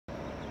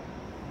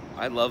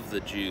I love the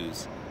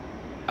Jews.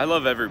 I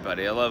love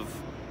everybody. I love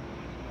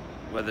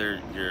whether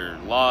you're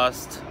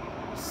lost,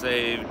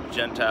 saved,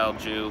 Gentile,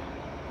 Jew,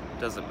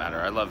 doesn't matter.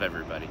 I love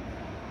everybody.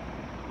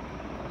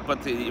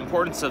 But the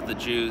importance of the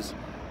Jews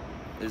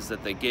is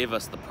that they gave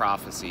us the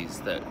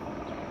prophecies that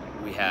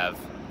we have,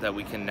 that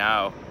we can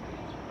now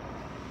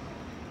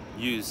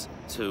use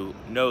to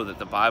know that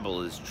the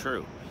Bible is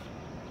true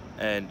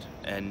and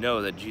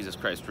know that Jesus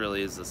Christ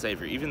really is the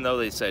Savior. Even though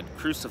they said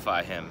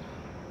crucify him,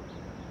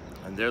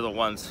 and they're the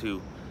ones who,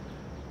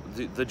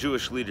 the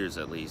Jewish leaders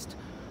at least,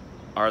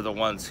 are the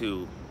ones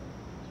who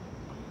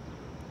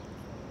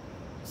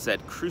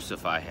said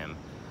crucify him,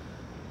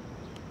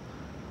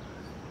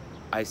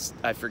 I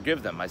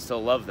forgive them. I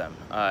still love them,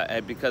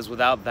 and because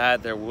without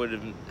that there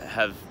wouldn't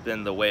have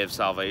been the way of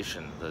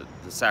salvation,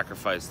 the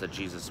sacrifice that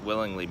Jesus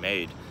willingly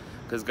made,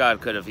 because God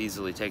could have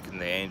easily taken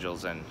the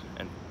angels and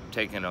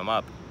taken them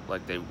up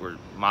like they were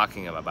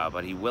mocking him about,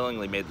 but he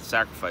willingly made the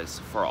sacrifice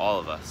for all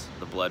of us,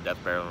 the blood, death,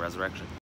 burial, and resurrection.